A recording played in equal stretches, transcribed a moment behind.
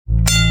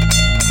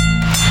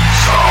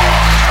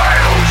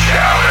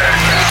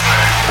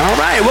All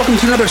right, welcome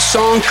to another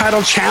song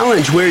title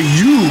challenge where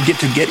you get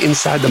to get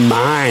inside the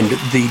mind,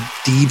 the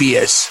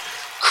devious,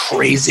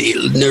 crazy,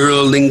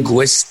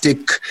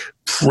 neuro-linguistic,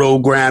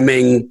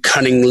 programming,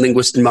 cunning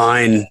linguist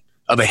mind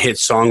of a hit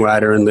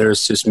songwriter and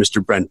lyricist,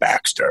 Mr. Brent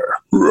Baxter.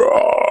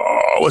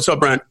 What's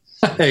up, Brent?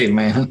 Hey,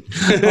 man.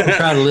 I'm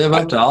trying to live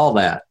up to all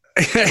that.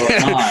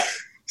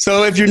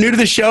 So if you're new to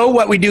the show,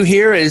 what we do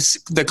here is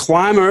the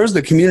climbers,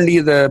 the community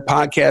of the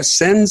podcast,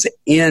 sends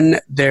in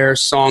their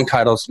song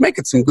titles. Make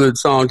it some good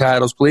song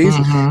titles, please.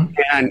 Mm-hmm.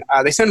 And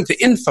they send them to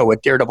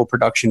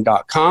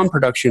info@daredevilproduction.com.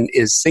 Production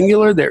is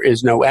singular. There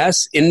is no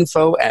S.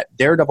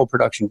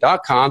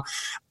 info@daredevilproduction.com.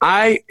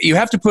 You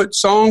have to put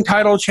song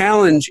title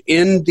challenge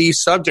in the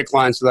subject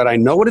line so that I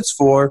know what it's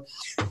for.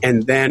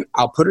 And then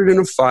I'll put it in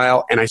a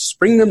file and I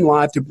spring them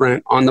live to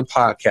Brent on the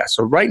podcast.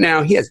 So right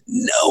now he has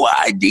no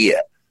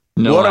idea.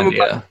 No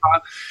idea.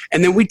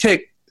 And then we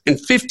take, in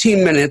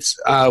 15 minutes,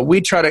 we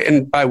try to,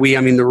 and by we,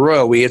 I mean the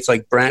royal we, it's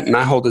like Brent and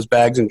I hold his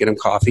bags and get him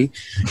coffee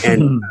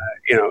and,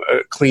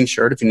 a clean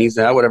shirt if he needs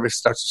that, whatever, if he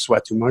starts to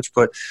sweat too much.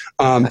 But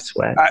I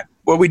sweat.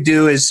 What we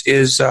do is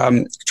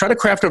try to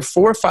craft up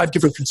 4 or 5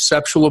 different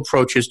conceptual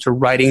approaches to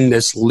writing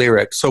this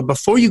lyric. So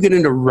before you get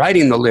into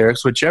writing the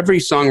lyrics, which every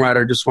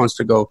songwriter just wants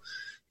to go,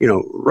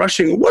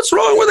 rushing, what's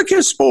wrong with a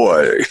Kiss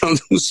boy?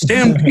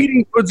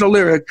 Stampeding towards the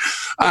lyric.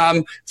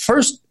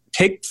 First,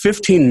 take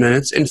 15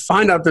 minutes and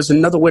find out there's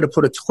another way to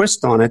put a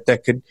twist on it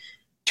that could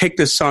take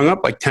this song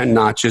up like 10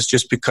 notches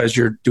just because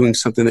you're doing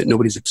something that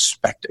nobody's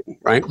expecting,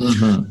 right?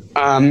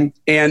 Mm-hmm.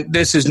 And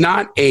this is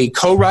not a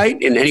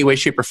co-write in any way,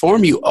 shape, or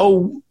form. You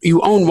own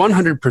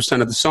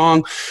 100% of the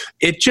song.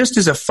 It just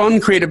is a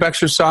fun, creative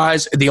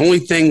exercise. The only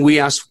thing we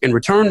ask in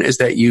return is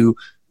that you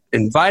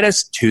invite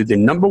us to the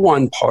number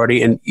one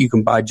party and you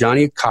can buy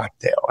Johnny a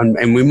cocktail.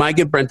 And we might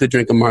get Brent to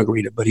drink a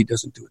margarita, but he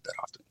doesn't do it that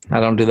often. I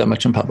don't do that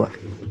much in public.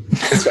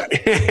 That's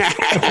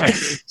right.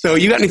 So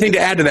you got anything to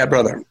add to that,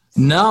 brother?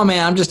 No,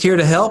 man, I'm just here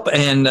to help,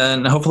 and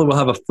hopefully we'll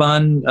have a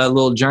fun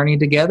little journey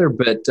together,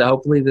 but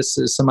hopefully this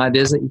is some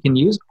ideas that you can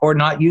use or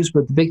not use,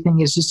 but the big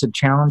thing is just to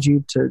challenge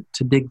you to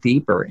dig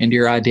deeper into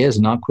your ideas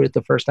and not quit at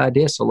the first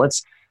idea. So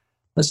let's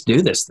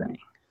do this thing.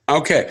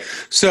 Okay.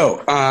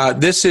 So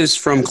this is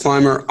from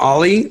climber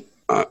Ollie,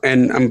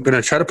 and I'm going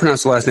to try to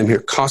pronounce the last name here,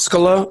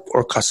 Koskela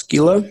or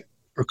Koskela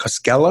or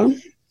Koskela.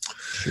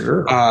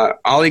 Sure.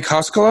 Ali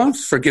Koskela,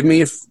 forgive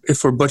me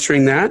if we're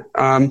butchering that.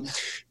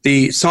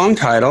 The song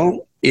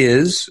title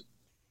is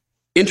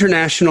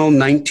International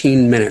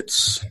 19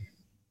 Minutes.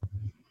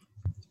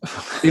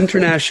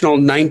 International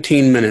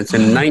 19 Minutes.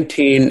 And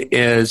 19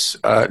 is,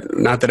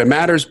 not that it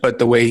matters, but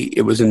the way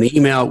it was in the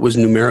email was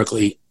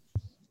numerically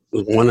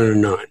 1 and a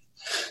 9.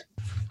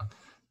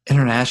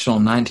 International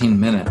 19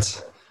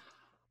 Minutes.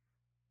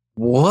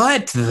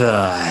 What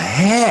the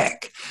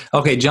heck?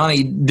 Okay,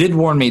 Johnny did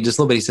warn me just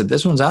a little bit. He said,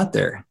 this one's out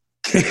there.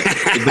 He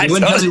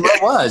wouldn't tell me what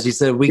it was. He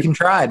said, we can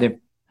try it.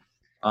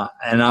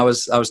 And I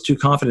was too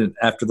confident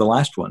after the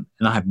last one,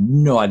 and I have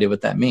no idea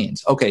what that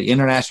means. Okay,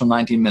 International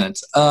 19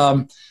 Minutes.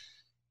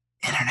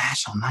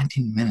 International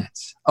 19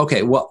 Minutes.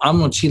 Okay, well, I'm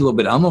going to cheat a little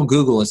bit. I'm going to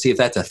Google and see if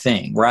that's a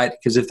thing, right?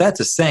 Because if that's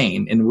a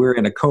saying and we're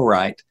in a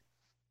co-write,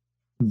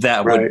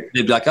 that would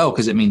they'd be like, oh,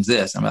 because it means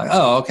this. I'm like,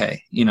 oh,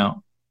 okay.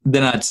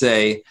 Then I'd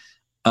say,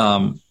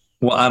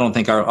 well, I don't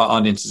think our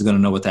audience is going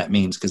to know what that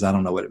means because I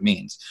don't know what it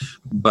means.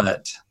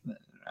 But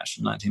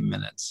International 19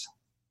 Minutes.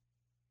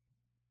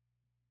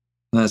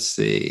 Let's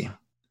see.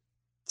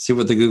 See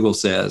what the Google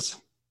says.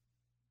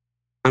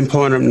 I'm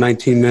pulling up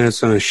 19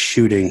 minutes on a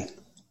shooting.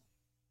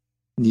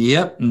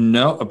 Yep.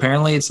 No,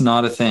 apparently it's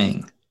not a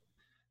thing.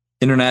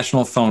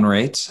 International phone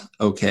rates.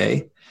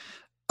 Okay.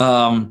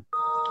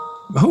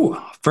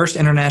 First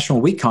International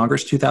Wheat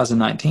Congress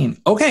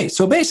 2019. Okay.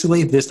 So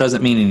basically this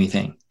doesn't mean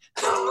anything.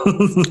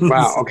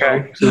 Wow.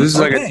 Okay. So this is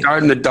like a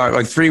dart in the dark,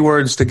 like 3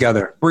 words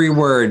together. 3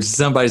 words.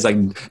 Somebody's like,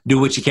 do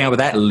what you can with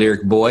that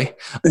lyric, boy.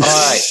 All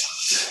right.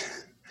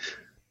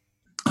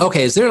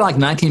 Okay. Is there like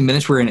 19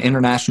 minutes we're in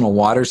international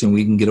waters and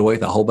we can get away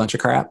with a whole bunch of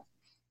crap?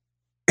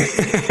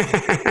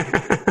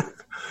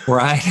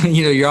 Right.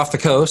 You're off the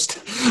coast,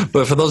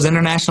 but for those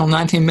international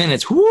 19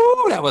 minutes,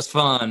 whoo, that was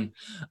fun.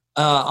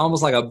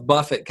 Almost like a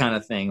Buffett kind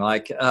of thing.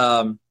 Like,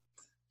 international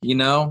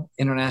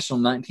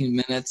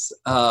 19 minutes.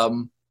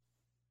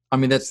 I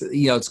mean, that's,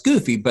 it's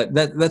goofy, but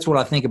that's what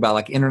I think about,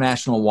 like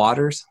international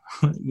waters,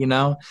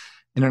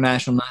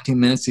 international 19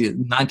 minutes,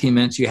 19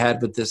 minutes you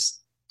had with this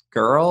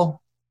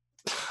girl,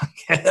 I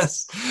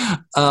guess,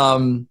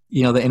 the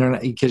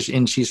internet,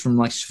 and she's from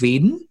like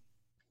Sweden.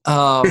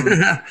 Oh,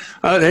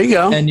 there you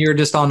go. And you're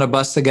just on a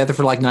bus together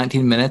for like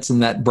 19 minutes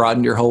and that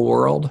broadened your whole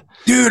world.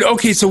 Dude.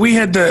 Okay. So we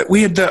had the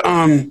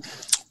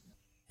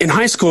in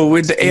high school,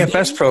 we had the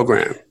AFS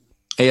program.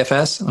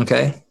 AFS,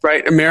 okay.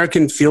 Right,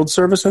 American Field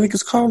Service, I think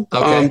it's called.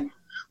 Okay.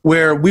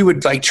 where we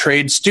would like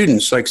trade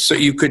students, like so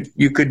you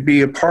could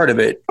be a part of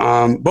it.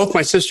 Both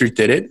my sisters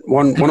did it.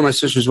 One of my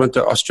sisters went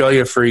to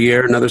Australia for a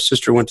year. Another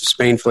sister went to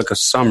Spain for like a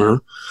summer.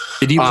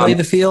 Did you play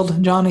the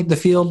field, Johnny? The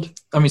field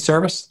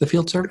service.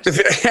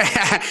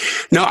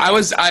 No,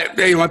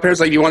 my parents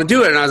were like, you want to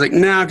do it? And I was like,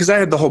 no, because I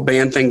had the whole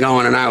band thing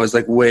going, and I was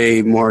like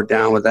way more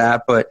down with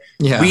that. But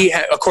we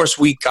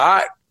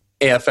got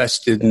AFS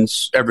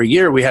students every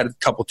year. We had a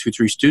couple,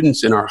 2-3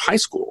 students in our high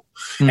school,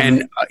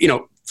 and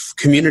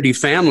community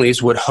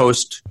families would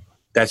host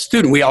that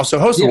student. We also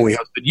hosted when we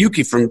hosted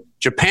Yuki from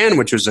Japan,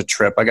 which was a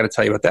trip. I got to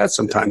tell you about that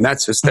sometime.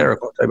 That's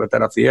hysterical. I'll tell you about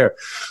that off the air.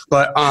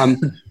 But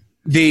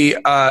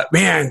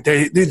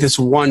this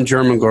one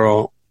German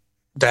girl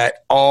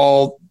that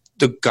all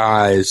the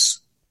guys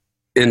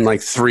in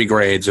like 3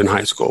 grades in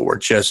high school were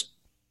just,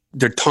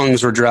 their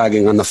tongues were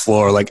dragging on the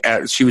floor. Like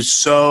she was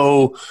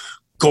so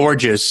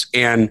gorgeous,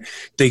 and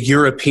the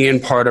European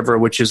part of her,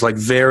 which is like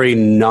very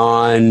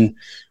non,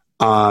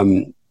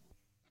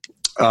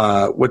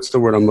 what's the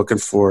word I'm looking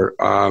for?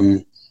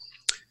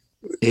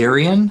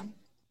 Aryan?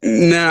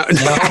 No.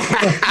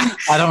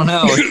 I don't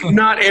know.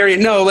 Not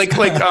Aryan. No, like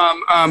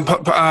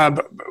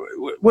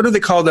what do they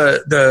call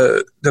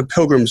the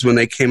pilgrims when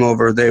they came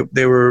over?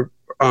 They were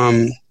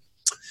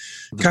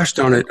gosh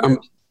darn it.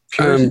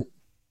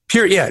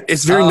 Pure. Yeah,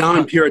 it's very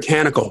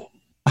non-puritanical,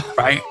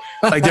 right?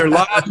 Like they're a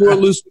lot more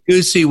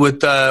loosey-goosey with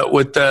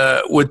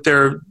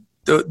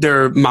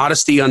their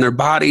modesty on their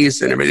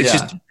bodies and everything. It's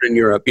just different in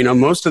Europe.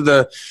 Most of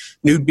the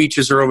nude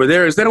beaches are over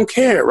there. They don't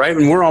care, right?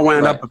 And we're all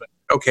wound up with it.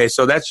 Okay,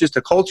 so that's just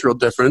a cultural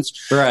difference.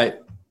 Right.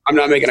 I'm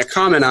not making a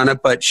comment on it,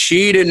 but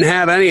she didn't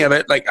have any of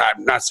it. Like,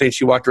 I'm not saying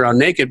she walked around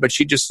naked, but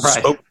she just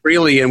spoke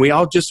freely, and we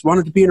all just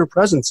wanted to be in her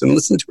presence and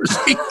listen to her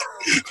speak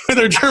with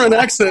her German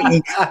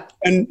accent.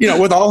 And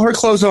with all her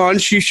clothes on,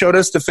 she showed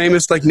us the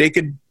famous like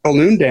naked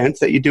balloon dance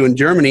that you do in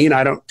Germany.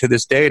 And to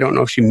this day, I don't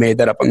know if she made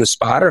that up on the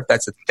spot or if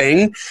that's a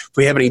thing. If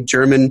we have any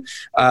German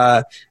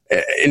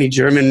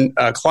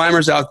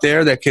climbers out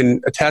there that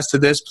can attest to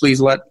this,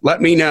 please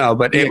let me know.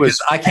 But it was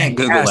I can't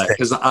Google that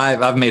because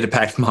I've made a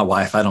pact with my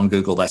wife. I don't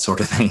Google that sort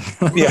of thing.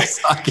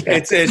 Yes,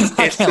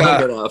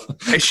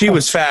 she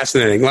was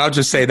fascinating. Well, I'll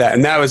just say that.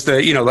 And that was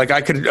like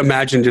I could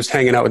imagine just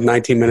hanging out with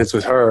 19 minutes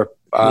with her,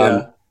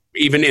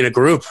 even in a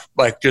group,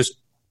 like just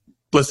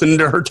listening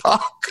to her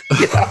talk.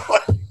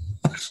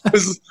 It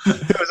was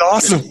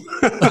awesome.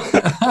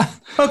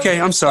 Okay,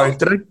 I'm sorry.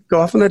 Did I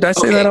go off on that? Did I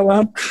say that out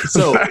loud?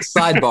 So,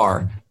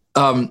 sidebar.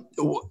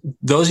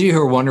 Those of you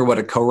who are wondering what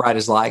a co-write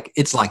is like,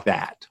 it's like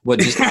that. What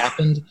just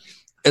happened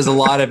is a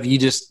lot of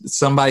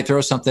somebody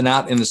throws something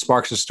out and it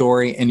sparks a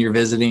story, and you're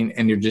visiting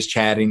and you're just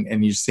chatting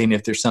and you're seeing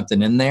if there's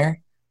something in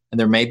there, and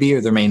there may be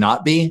or there may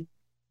not be.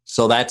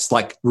 So that's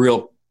like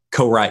real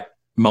co-write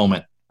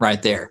moment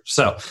right there.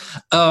 So,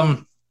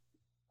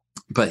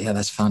 but yeah,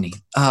 that's funny.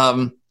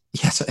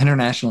 So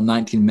international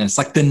 19 minutes,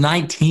 like the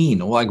 19,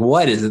 like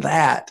what is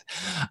that?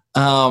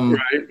 Right.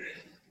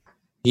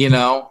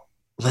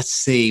 Let's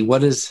see,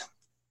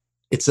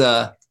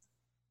 it's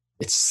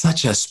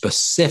such a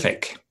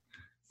specific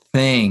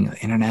thing,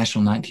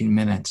 international 19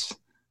 minutes.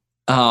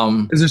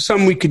 Is there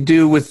something we could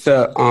do with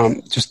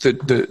just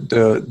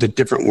the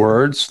different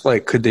words?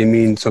 Like, could they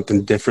mean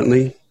something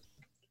differently?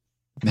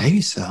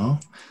 Maybe so.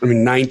 I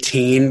mean,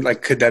 19,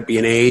 like, could that be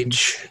an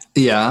age?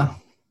 Yeah.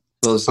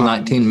 Those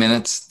 19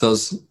 minutes,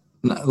 those,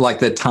 like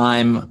the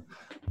time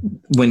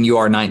when you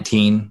are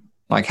 19,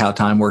 like how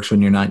time works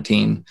when you're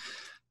 19.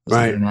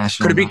 Right.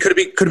 Could it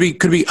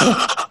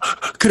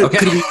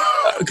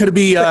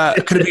be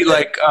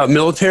like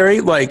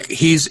military? Like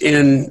he's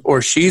in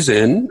or she's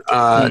in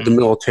the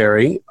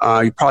military.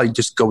 You probably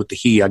just go with the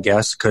he, I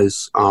guess,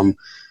 because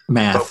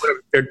math.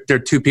 They're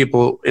 2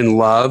 people in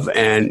love,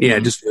 and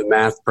just for the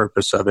math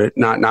purpose of it,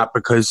 not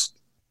because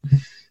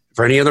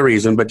for any other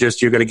reason, but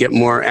just you're going to get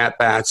more at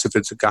bats if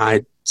it's a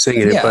guy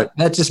singing it. But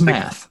that's just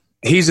math.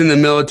 He's in the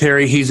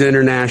military. He's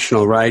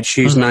international, right?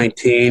 She's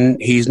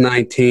 19. He's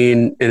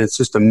 19, and it's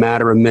just a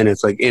matter of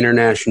minutes. Like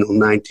international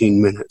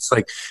 19 minutes.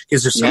 Like,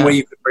 is there some way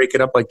you could break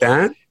it up like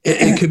that?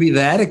 It could be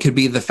that. It could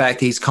be the fact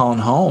that he's calling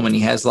home and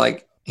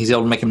he's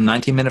able to make him a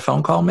 19-minute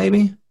phone call,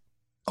 maybe.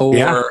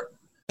 Or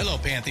hello,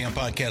 Pantheon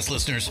podcast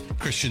listeners.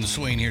 Christian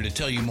Swain here to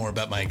tell you more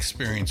about my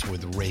experience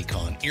with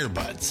Raycon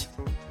earbuds.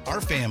 Our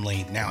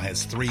family now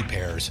has 3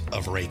 pairs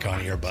of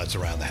Raycon earbuds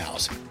around the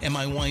house, and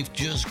my wife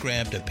just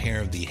grabbed a pair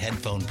of the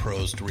Headphone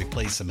Pros to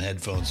replace some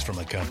headphones from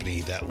a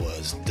company that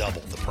was double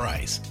the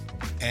price.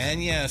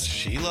 And yes,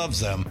 she loves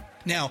them.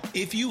 Now,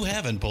 if you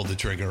haven't pulled the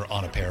trigger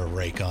on a pair of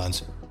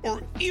Raycons,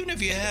 or even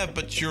if you have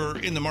but you're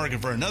in the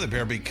market for another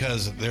pair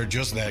because they're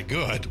just that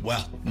good,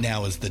 well,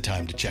 now is the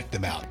time to check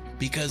them out,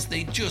 because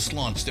they just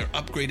launched their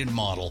upgraded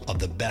model of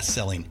the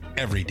best-selling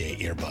everyday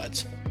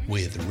earbuds.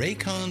 With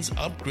Raycon's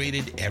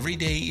upgraded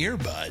everyday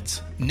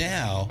earbuds,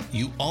 now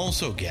you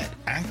also get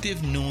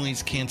active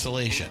noise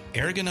cancellation,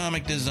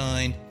 ergonomic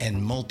design,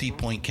 and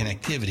multi-point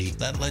connectivity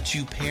that lets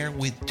you pair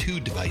with 2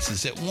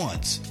 devices at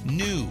once.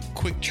 New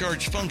quick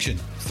charge function,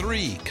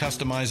 3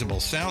 customizable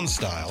sound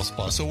styles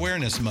plus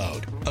awareness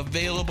mode.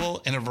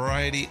 Available in a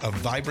variety of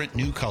vibrant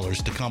new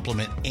colors to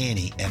complement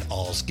any and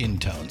all skin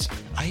tones.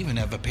 I even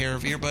have a pair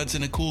of earbuds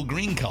in a cool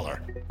green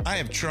color. I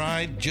have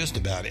tried just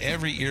about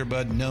every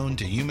earbud known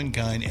to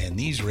humankind, and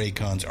these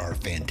Raycons are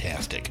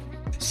fantastic.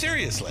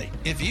 Seriously,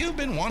 if you've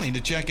been wanting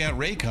to check out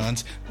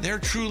Raycons, there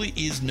truly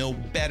is no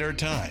better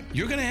time.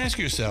 You're going to ask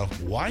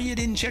yourself why you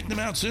didn't check them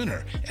out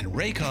sooner, and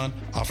Raycon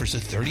offers a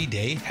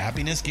 30-day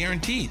happiness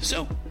guarantee.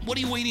 So what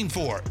are you waiting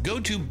for? Go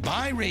to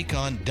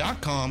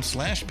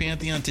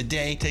buyraycon.com/Pantheon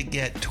today to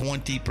get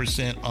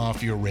 20%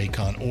 off your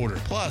Raycon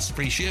order, plus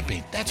free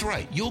shipping. That's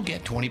right, you'll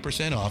get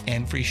 20% off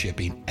and free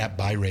shipping at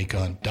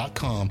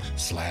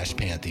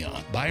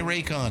buyraycon.com/Pantheon.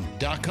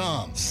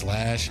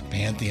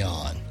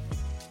 buyraycon.com/Pantheon.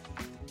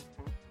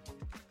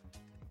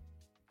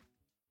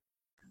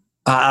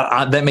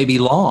 That may be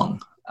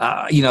long.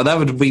 That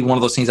would be one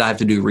of those things I have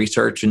to do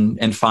research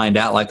and find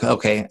out, like,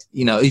 okay,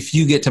 if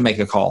you get to make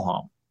a call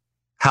home,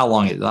 how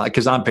long is it?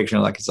 Because I'm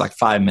picturing it's like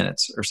 5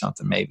 minutes or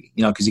something, maybe,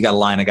 because you got a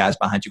line of guys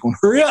behind you going,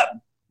 hurry up,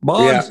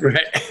 boss. Yeah,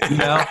 right.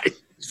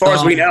 As far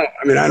as we know.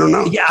 I mean, I don't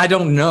know. Yeah, I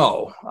don't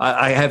know.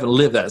 I haven't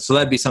lived that. So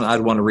that'd be something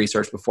I'd want to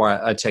research before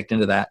I checked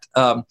into that.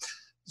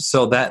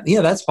 So that,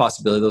 that's a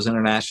possibility. Those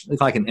international,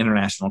 like an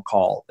international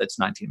call that's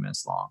 19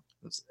 minutes long.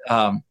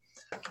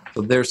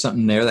 So there's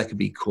something there that could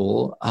be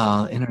cool.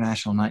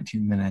 International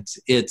 19 minutes.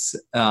 It's,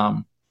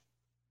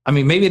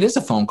 maybe it is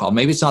a phone call.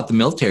 Maybe it's not the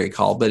military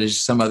call, but it's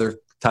some other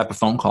type of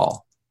phone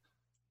call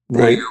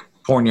where you're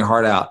pouring your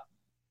heart out.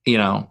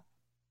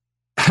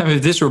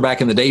 If this were back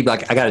in the day, you'd be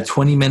like, I got a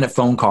 20-minute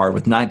phone card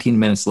with 19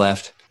 minutes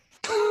left.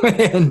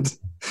 And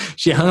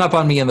she hung up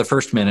on me in the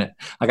first minute.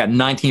 I got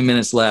 19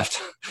 minutes left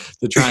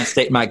to try and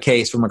state my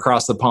case from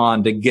across the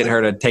pond to get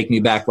her to take me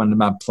back when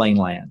my plane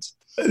lands.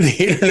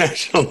 The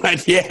international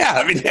night,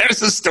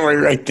 there's a story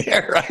right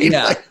there, right?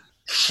 Yeah,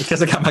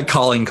 because I got my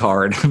calling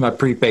card, my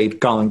prepaid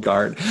calling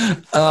card.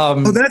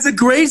 That's a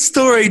great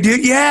story,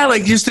 dude. Yeah,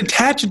 just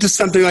attach it to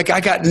something. Like,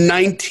 I got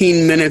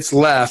 19 minutes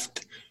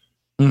left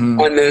on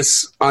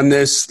this,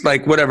 this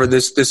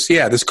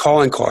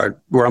calling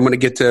card where I'm going to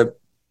get to.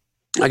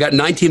 I got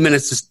 19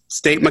 minutes to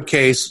state my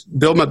case,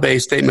 build my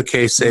base, state my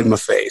case, save my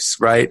face,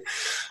 right?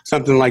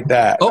 Something like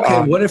that.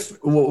 Okay, what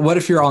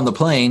if you're on the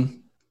plane?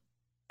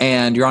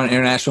 And you're on an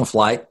international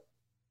flight,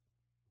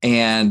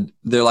 and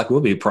they're like, we'll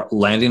be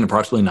landing in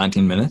approximately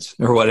 19 minutes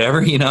or whatever,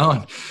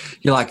 And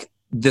you're like,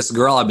 this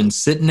girl I've been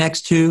sitting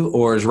next to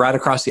or is right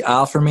across the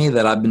aisle from me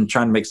that I've been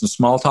trying to make some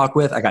small talk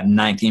with, I got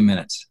 19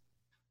 minutes.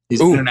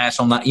 These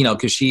international,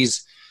 because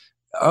she's,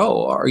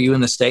 are you in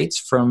the States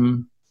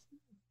from,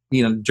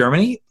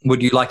 Germany?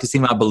 Would you like to see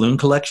my balloon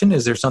collection?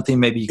 Is there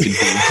something maybe you could do?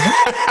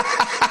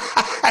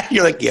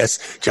 You're like,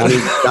 yes, Johnny,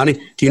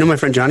 do you know my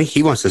friend Johnny?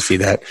 He wants to see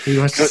that. He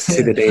wants to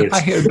see the dance.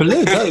 I hear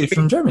balloons. Oh, you're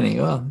from Germany.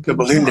 Well, the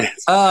balloon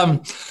dance.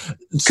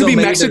 Could be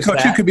Mexico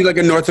too. Could be like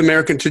a North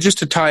American, just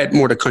to tie it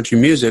more to country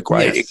music,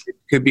 right? Yes. It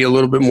could be a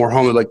little bit more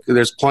home. Like,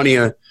 there's plenty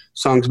of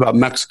songs about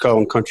Mexico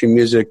and country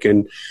music,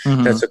 and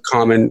that's a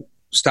common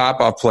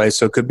stop-off place.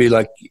 So it could be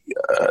like,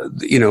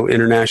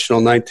 international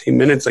 19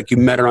 minutes, like you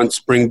met her on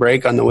spring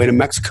break on the way to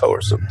Mexico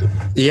or something.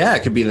 Yeah,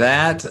 it could be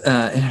that.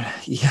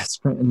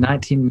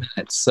 19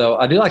 minutes. So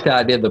I do like the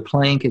idea of the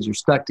plane, because you're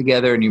stuck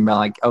together and you're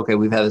like, okay,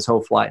 we've had this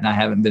whole flight and I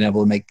haven't been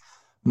able to make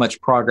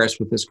much progress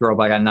with this girl,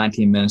 but I got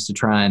 19 minutes to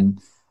try and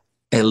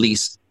at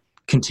least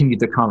continue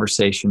the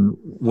conversation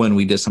when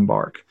we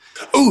disembark.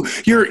 Oh,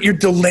 you're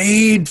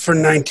delayed for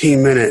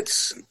 19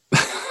 minutes.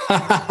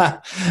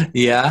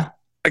 Yeah.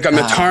 Like on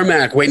the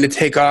tarmac waiting to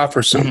take off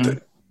or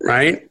something,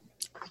 right?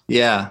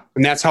 Yeah.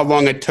 And that's how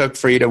long it took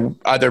for you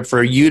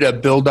to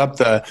build up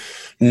the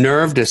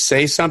nerve to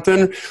say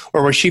something,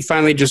 or where she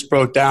finally just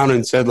broke down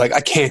and said, like,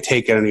 I can't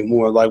take it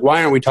anymore. Like,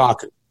 why aren't we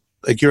talking?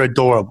 Like, you're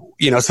adorable,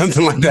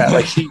 something like that.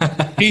 Like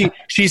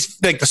she's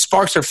like, the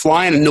sparks are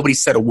flying and nobody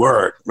said a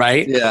word,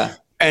 right? Yeah.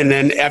 And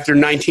then after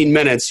 19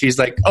 minutes, she's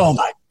like, oh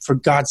my, for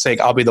God's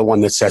sake, I'll be the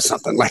one that says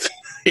something. Like,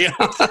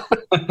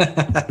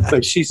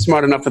 like, she's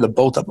smart enough for the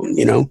both of them,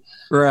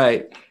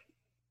 Right.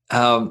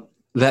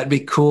 That'd be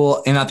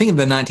cool. And I think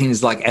the 19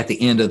 is like at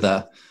the end of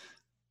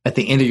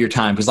your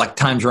time, because like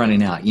time's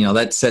running out,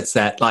 that sets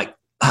that like,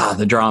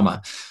 the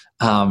drama.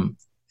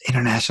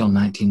 International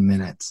 19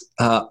 minutes.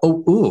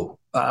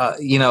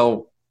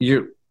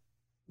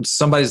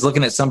 Somebody's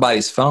looking at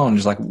somebody's phone.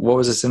 Just like, what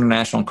was this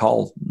international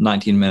call?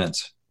 19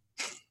 minutes.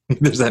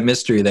 There's that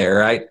mystery there,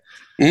 right?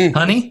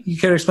 Honey, you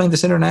care to explain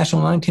this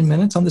international 19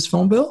 minutes on this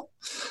phone bill?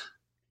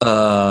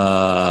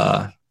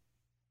 No,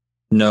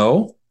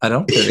 I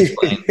don't care to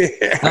explain.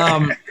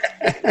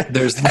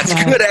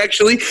 That's good,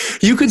 actually.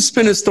 You could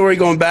spin a story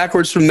going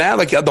backwards from that.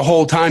 Like, the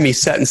whole time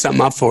he's setting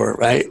something up for it,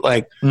 right?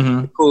 Like,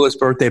 the coolest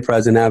birthday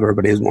present ever,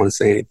 but he doesn't want to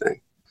say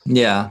anything.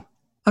 Yeah.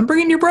 I'm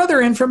bringing your brother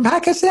in from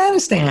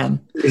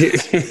Pakistan.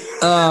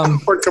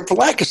 Or to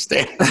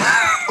Pakistan.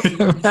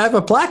 Have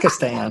a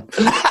Pakistan.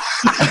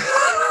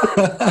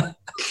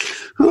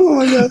 Oh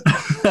my God.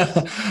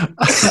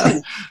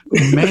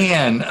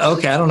 Man.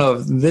 Okay. I don't know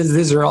if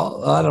these are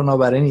all, I don't know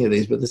about any of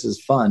these, but this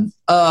is fun.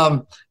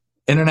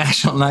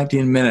 International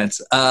 19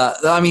 minutes.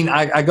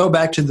 I go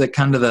back to the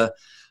kind of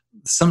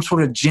some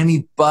sort of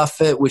Jimmy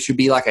Buffett, which would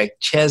be like a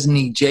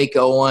Chesney, Jake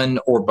Owen,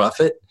 or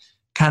Buffett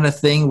kind of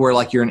thing, where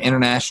like you're in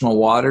international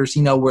waters,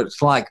 where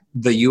it's like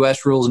the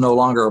U.S. rules no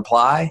longer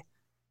apply.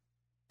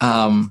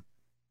 In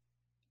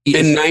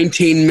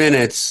 19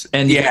 minutes.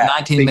 And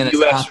 19 minutes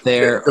US, out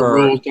there. The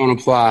rules don't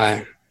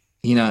apply.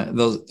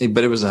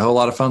 But it was a whole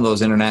lot of fun,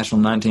 those international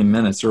 19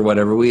 minutes or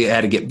whatever. We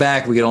had to get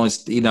back. We could only,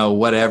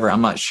 whatever.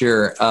 I'm not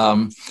sure.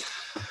 Or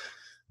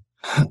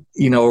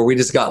we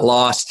just got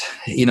lost,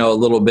 a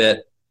little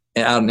bit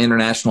out in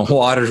international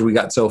waters. We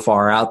got so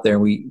far out there,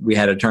 we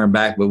had to turn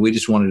back, but we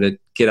just wanted to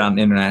get out in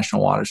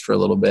international waters for a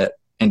little bit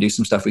and do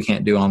some stuff we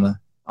can't do on the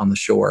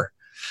shore.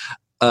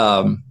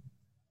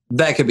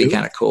 That could be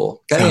kind of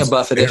cool. Got any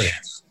Buffett-ish?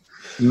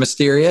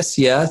 Mysterious,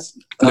 yes.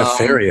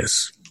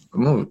 Nefarious.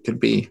 Could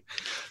be.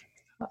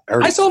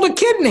 I sold a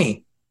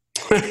kidney.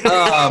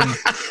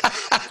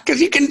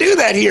 Because you can do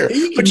that here,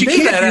 but you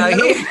can't do that out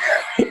here.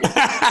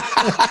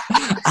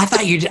 I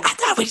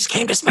thought we just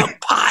came to smoke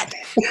pot.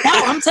 No,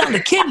 I'm selling a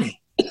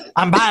kidney.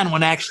 I'm buying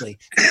one, actually.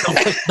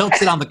 Don't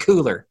sit on the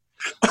cooler.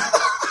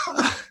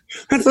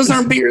 Those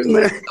aren't beers in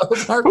there.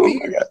 Those aren't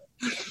beers.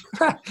 My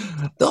God.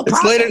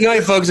 It's late at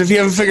night, folks. If you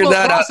haven't figured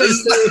that out,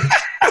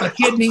 a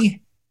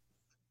kidney.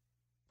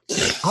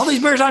 All these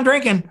beers I'm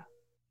drinking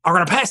are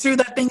going to pass through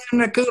that thing in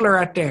the cooler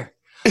right there.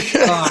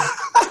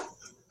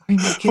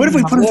 What if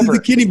we put them through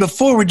the kidney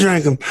before we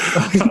drank them?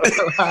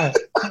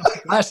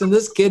 Passing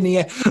this kidney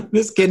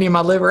in my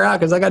liver out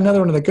because I got another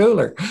one in the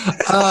cooler.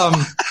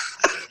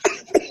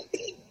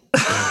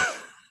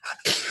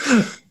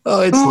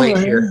 It's late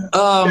here.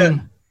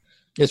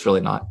 It's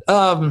really not.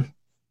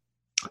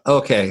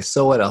 Okay,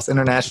 so what else?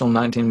 International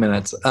 19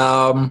 minutes.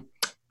 Oh,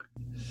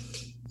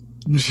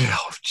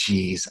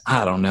 geez.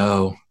 I don't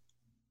know.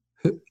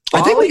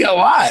 I think we got a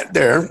lot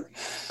there.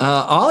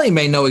 Ollie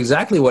may know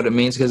exactly what it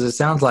means because it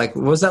sounds like,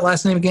 what was that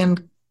last name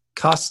again?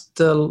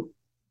 Koskela.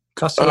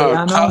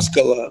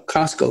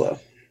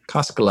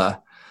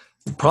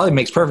 Probably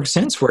makes perfect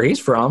sense where he's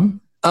from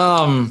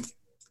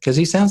because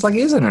he sounds like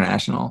he's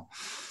international.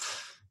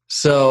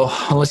 So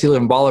unless you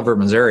live in Bolivar,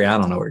 Missouri, I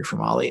don't know where you're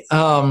from, Ollie.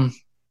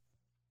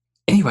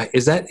 Anyway,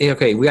 is that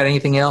okay? We got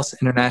anything else?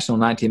 International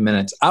 19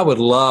 minutes. I would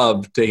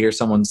love to hear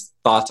someone's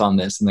thoughts on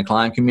this in the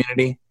climb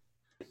community.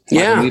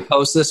 Yeah. When we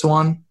post this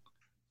one.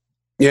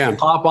 Yeah.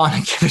 Hop on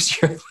and give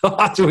us your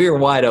thoughts. We are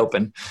wide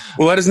open.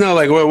 Well, let us know.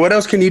 Like, what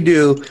else can you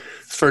do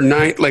for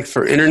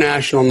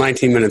international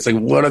 19 minutes? Like,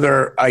 what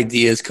other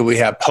ideas could we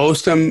have?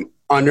 Post them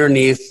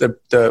underneath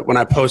the when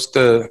I post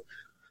that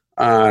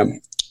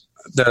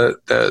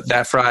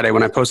Friday,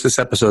 when I post this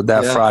episode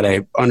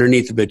Friday,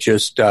 underneath of it,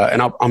 just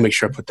and I'll make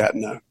sure I put that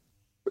in the.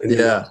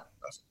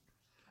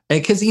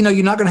 Because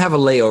you're not going to have a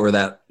layover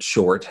that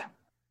short.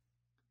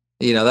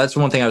 That's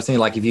one thing I was thinking.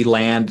 Like if you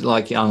land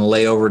like on a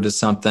layover to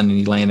something, and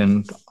you land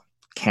in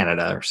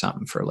Canada or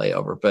something for a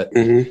layover, but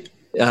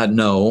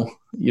no,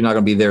 you're not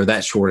going to be there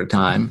that short a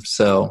time.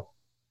 So,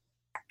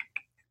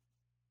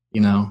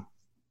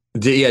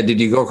 did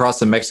you go across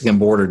the Mexican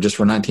border just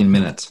for 19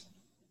 minutes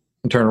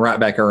and turn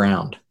right back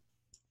around?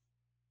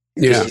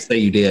 Yeah, just to say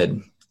you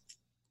did.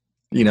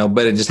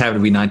 But it just happened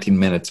to be 19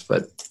 minutes,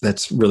 but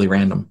that's really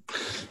random.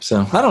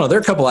 So I don't know. There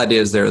are a couple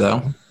ideas there,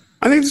 though.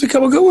 I think there's a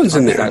couple good ones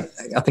in there. I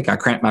think I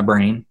cramped my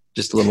brain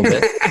just a little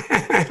bit.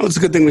 Well, it's a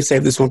good thing we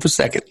saved this one for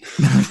second.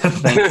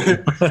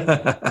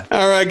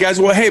 All right, guys.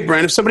 Well, hey,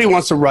 Brent, if somebody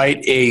wants to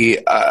write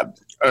a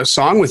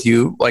song with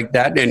you like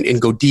that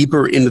and go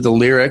deeper into the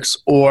lyrics,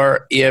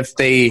 or if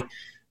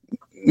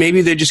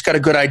maybe they just got a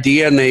good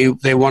idea and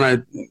they want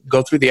to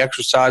go through the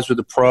exercise with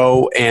a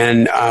pro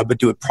and but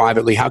do it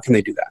privately, how can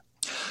they do that?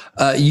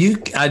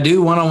 I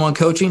do one-on-one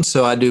coaching,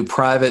 so I do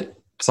private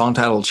song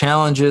title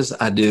challenges.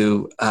 I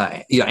do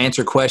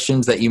answer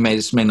questions that you may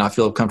not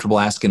feel comfortable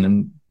asking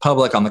in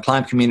public on the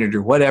climb community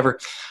or whatever.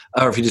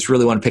 Or if you just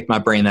really want to pick my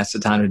brain, that's the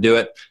time to do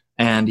it.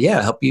 And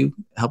help you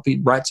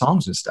write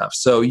songs and stuff.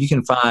 So you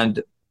can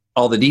find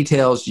all the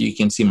details. You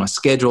can see my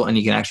schedule, and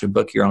you can actually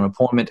book your own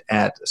appointment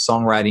at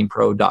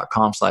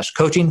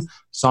songwritingpro.com/coaching.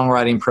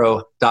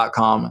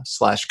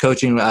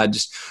 Songwritingpro.com/coaching. I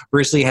just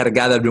recently had a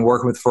guy that I've been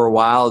working with for a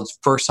while. It's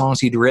first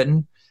songs he'd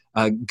written.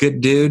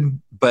 Good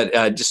dude, but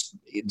just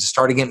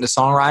started getting into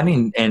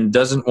songwriting and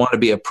doesn't want to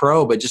be a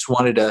pro, but just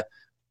wanted to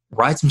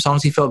write some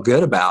songs he felt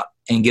good about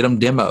and get them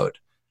demoed.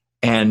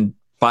 And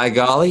by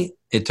golly,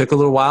 it took a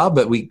little while,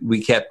 but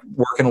we kept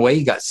working away.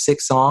 He got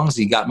 6 songs.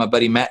 He got my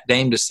buddy Matt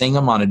Dame to sing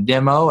them on a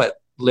demo at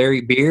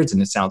Larry Beard's,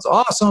 and it sounds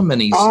awesome.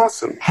 And he's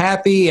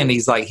happy, and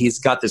he's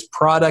got this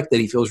product that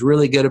he feels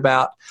really good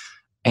about.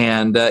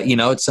 And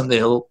it's something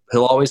he'll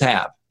always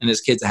have, and his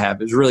kids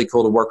have. It was really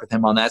cool to work with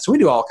him on that. So we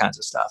do all kinds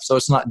of stuff. So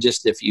it's not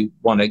just if you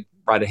want to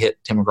write a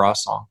hit Tim McGraw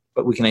song.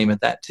 but we can aim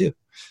at that too.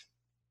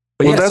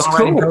 But well, that's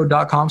cool.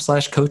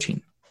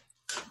 songwritingcode.com/coaching.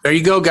 There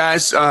you go,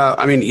 guys.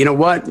 I mean, you know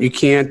what? You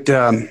can't.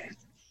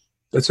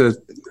 That's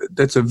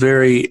a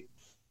very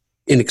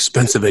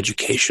inexpensive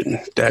education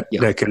that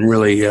can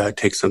really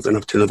take something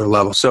up to another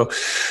level. So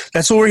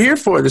that's what we're here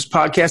for. This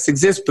podcast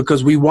exists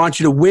because we want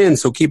you to win.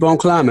 So keep on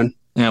climbing.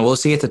 And we'll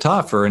see you at the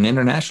top for an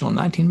international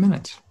 19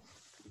 minutes.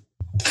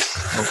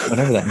 Or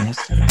whatever that means.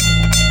 Song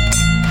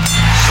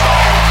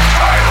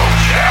title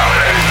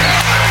challenge.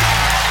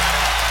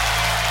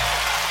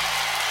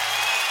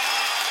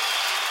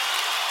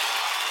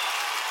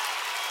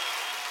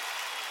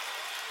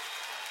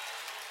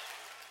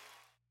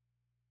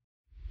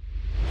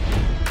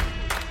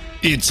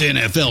 It's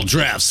NFL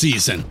draft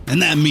season,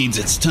 and that means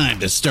it's time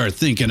to start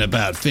thinking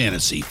about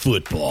fantasy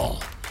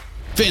football.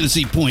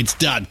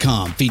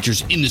 FantasyPoints.com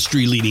features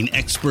industry-leading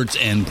experts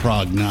and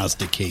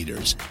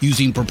prognosticators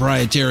using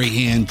proprietary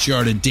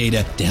hand-charted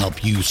data to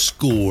help you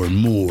score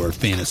more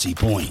fantasy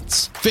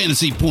points.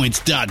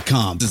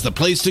 FantasyPoints.com is the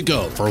place to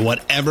go for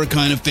whatever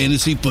kind of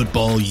fantasy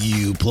football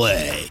you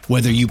play.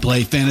 Whether you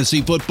play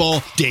fantasy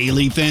football,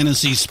 daily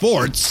fantasy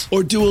sports,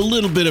 or do a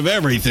little bit of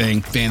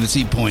everything,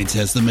 Fantasy Points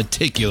has the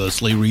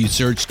meticulously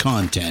researched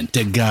content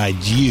to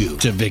guide you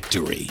to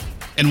victory.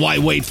 And why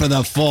wait for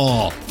the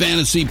fall?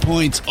 Fantasy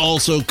Points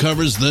also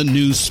covers the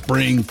new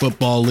spring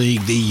football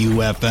league, the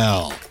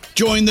UFL.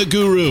 Join the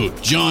guru,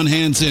 John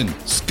Hansen,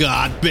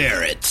 Scott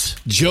Barrett,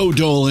 Joe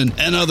Dolan,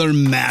 and other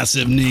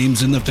massive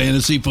names in the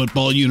fantasy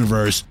football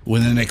universe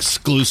with an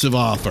exclusive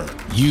offer.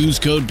 Use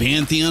code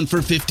Pantheon for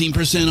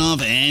 15%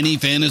 off any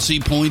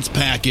Fantasy Points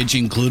package,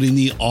 including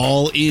the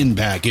all-in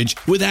package,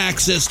 with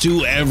access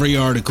to every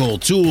article,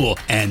 tool,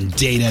 and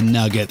data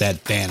nugget that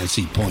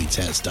Fantasy Points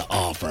has to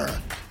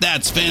offer.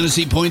 That's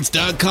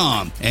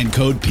FantasyPoints.com and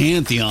code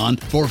Pantheon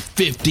for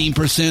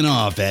 15%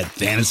 off at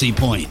Fantasy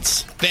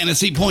Points.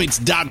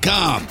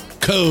 FantasyPoints.com,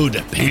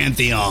 code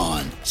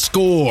Pantheon.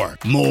 Score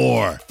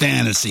more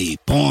fantasy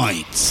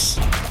points.